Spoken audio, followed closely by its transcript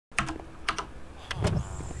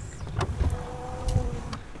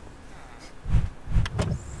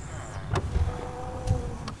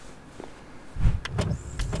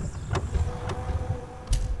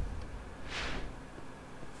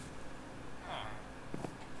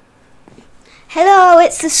Hello,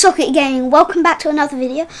 it's the Socket Gaming. Welcome back to another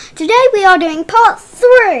video. Today we are doing part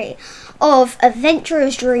 3 of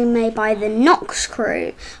Adventurer's Dream made by the Nox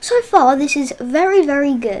crew. So far this is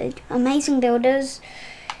very good. Amazing builders.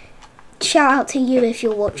 Shout out to you if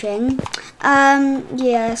you're watching.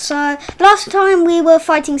 Yeah, so last time we were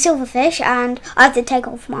fighting silverfish and I had to take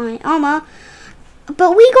off my armor.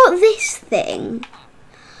 But we got this thing.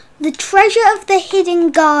 The treasure of the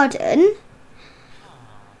hidden garden.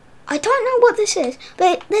 I don't know what this is,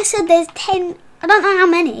 but they said there's 10, I don't know how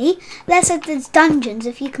many. They said there's dungeons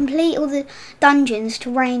if you complete all the dungeons to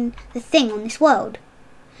reign the thing on this world.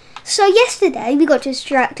 So yesterday we got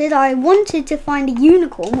distracted. I wanted to find a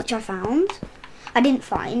unicorn, which I found. I didn't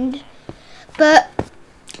find. But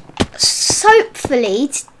hopefully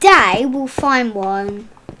today we'll find one.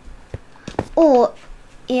 Or,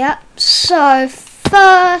 yeah, so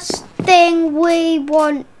first thing we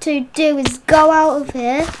want to do is go out of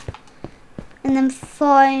here. And then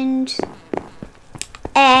find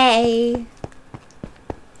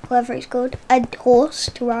whatever it's called, a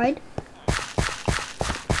horse to ride.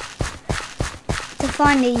 To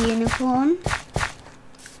find a unicorn.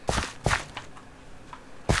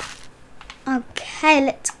 Okay,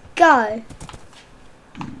 let's go.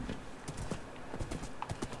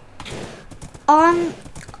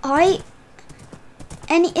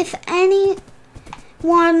 If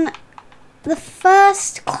anyone, the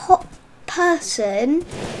first person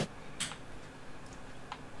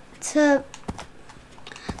to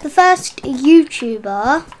the first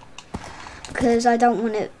YouTuber, because I don't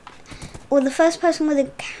want it, or the first person with an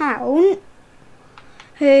account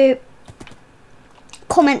who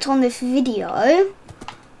comments on this video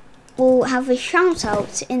will have a shout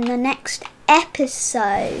out in the next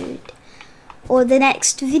episode or the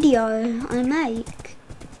next video I make,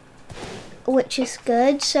 which is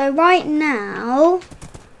good. So right now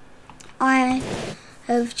I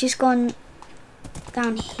have just gone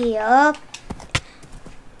down here,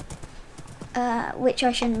 which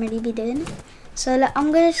I shouldn't really be doing. So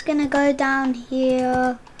I'm just gonna go down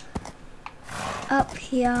here, up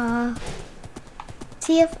here.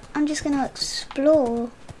 See if I'm just gonna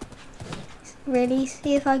explore. Really,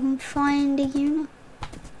 see if I can find a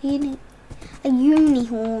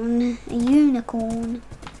unicorn.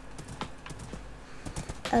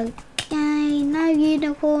 Okay, no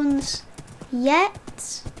unicorns yet.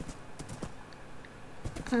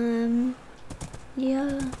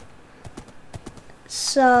 Yeah,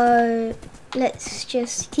 so let's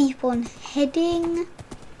just keep on heading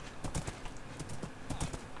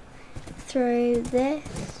through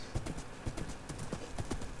this.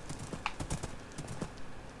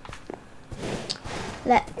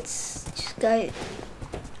 Let's just go.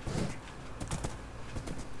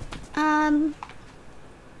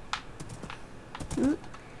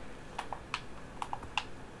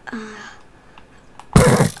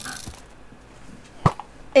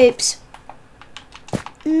 Oops.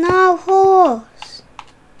 No horse.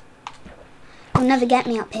 You'll never get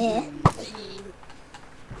me up here.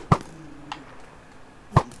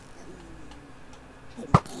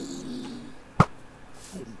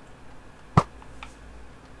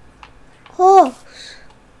 Horse.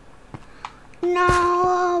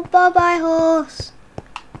 No, bye-bye horse.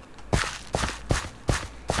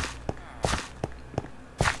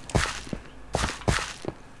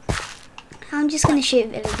 I'm just gonna shoot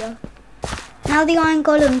villager. Now the iron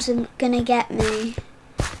golems are gonna get me,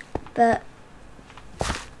 but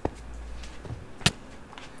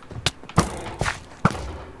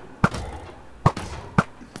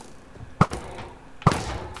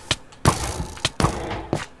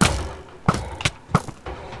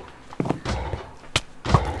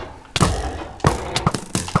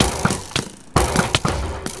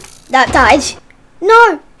that died.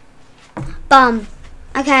 No! Bum.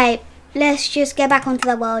 Okay. Let's just get back onto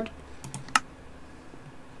the world.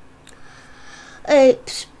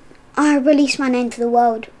 Oops. I released my name to the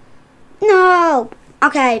world. No!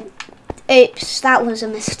 Okay. Oops. That was a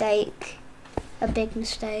mistake. A big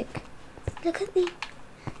mistake. Look at the...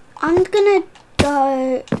 I'm gonna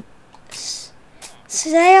go...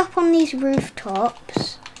 stay up on these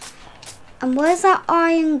rooftops. And where's that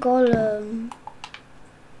iron golem?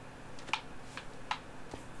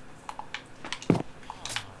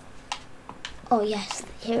 Oh yes,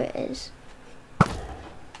 here it is.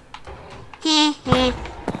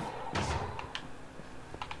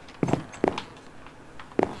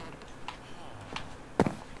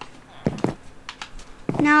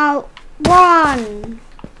 Now, run!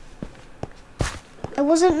 It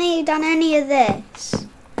wasn't me who done any of this.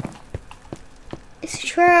 It's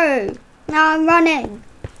true. Now I'm running.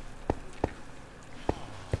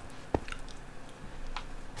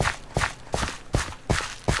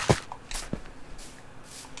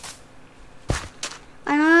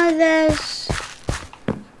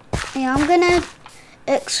 I'm gonna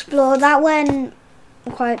explore. That went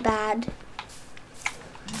quite bad.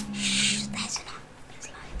 Shh, there's loads.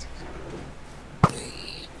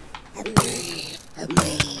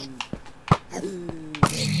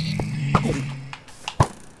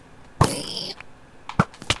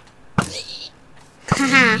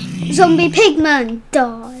 Haha, zombie pigman,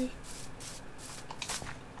 die.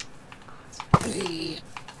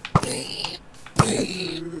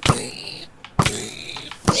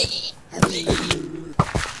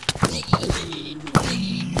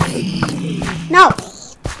 No.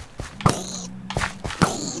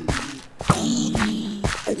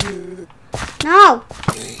 No.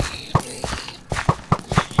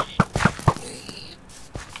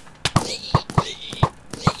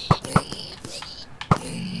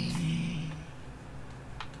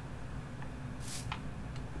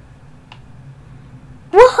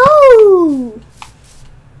 Woohoo!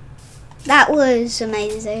 That was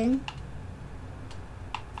amazing.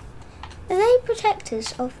 Are they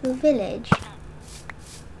protectors of the village?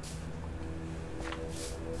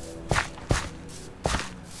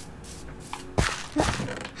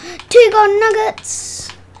 Two golden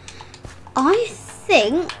nuggets. I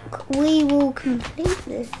think we will complete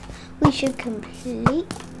this. We should complete.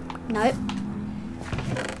 Nope.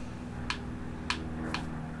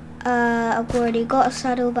 I've already got a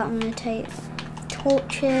saddle, but I'm going to take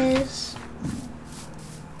torches.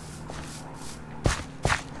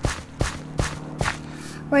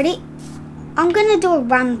 Ready? I'm going to do a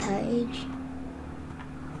rampage.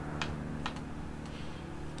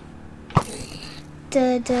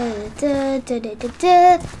 Da da da da da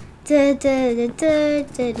da da da da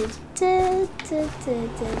da da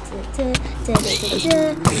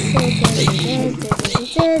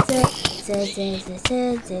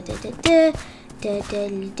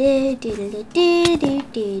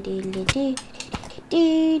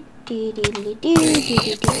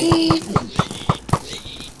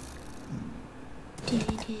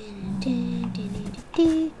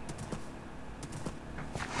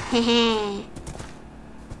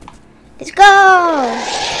Let's go!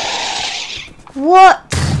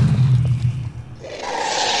 What?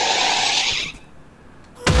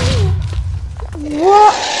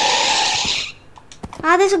 What?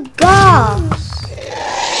 Ah, there's a gas.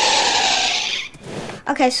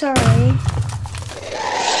 Okay, sorry.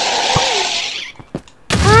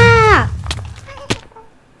 Ah!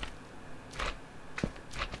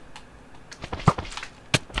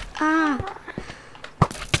 Ah.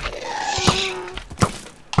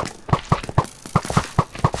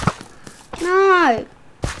 No.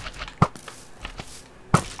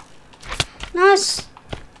 Nice.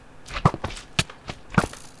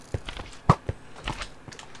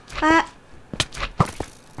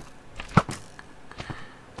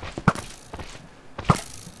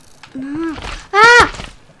 No. Ah!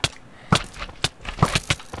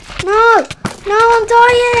 No! No, I'm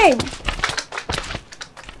dying!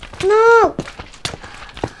 No!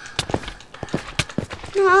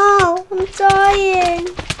 No! I'm dying!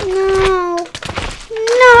 No!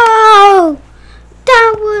 No!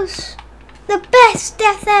 That was the best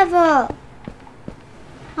death ever!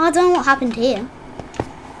 I don't know what happened here.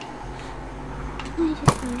 I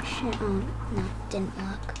just found shit. Oh, no, didn't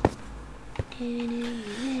work.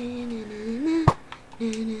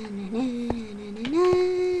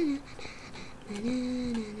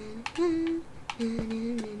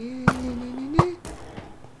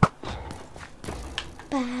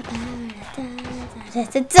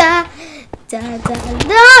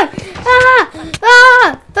 No! Ah!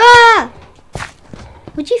 Ah! Ah!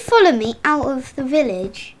 Would you follow me out of the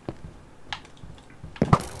village?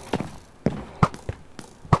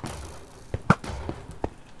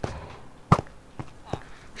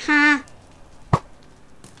 Ha!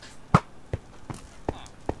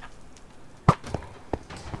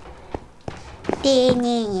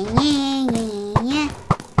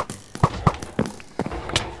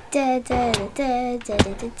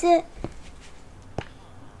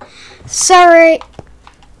 Sorry.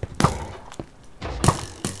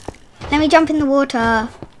 Let me jump in the water.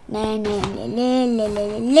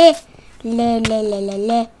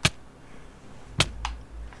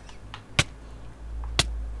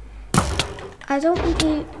 I don't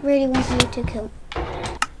really want you to kill.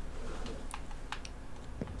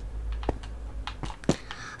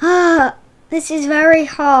 Ah, this is very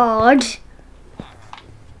hard.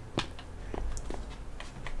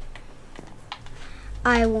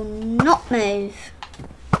 I will not move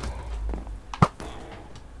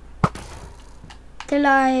till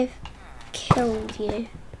I've killed you.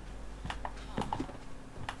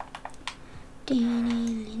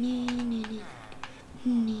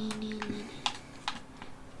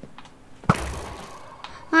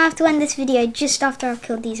 might have to end this video just after I've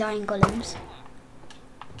killed these iron golems.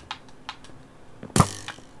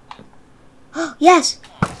 Oh, yes!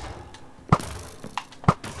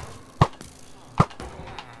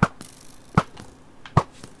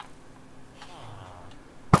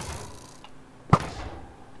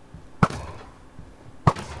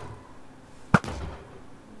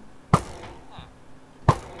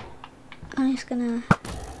 I'm just gonna...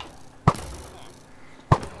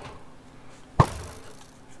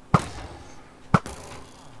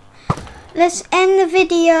 Let's end the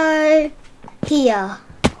video here.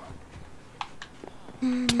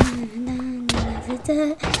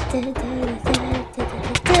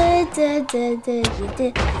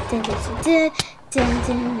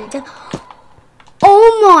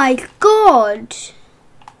 Oh my god!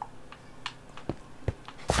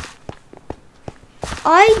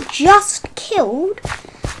 I just killed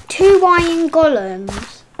 2 iron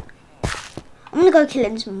golems. I'm gonna go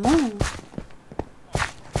killing some more.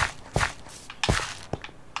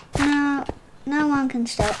 No one can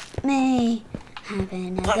stop me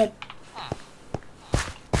having a good.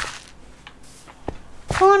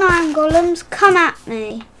 Come on, iron golems, come at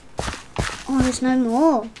me. Oh, there's no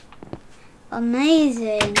more.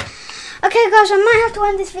 Amazing. Okay guys, I might have to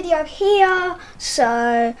end this video here,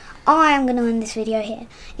 so I am going to end this video here.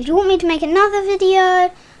 If you want me to make another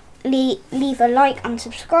video, leave a like and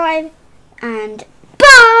subscribe, and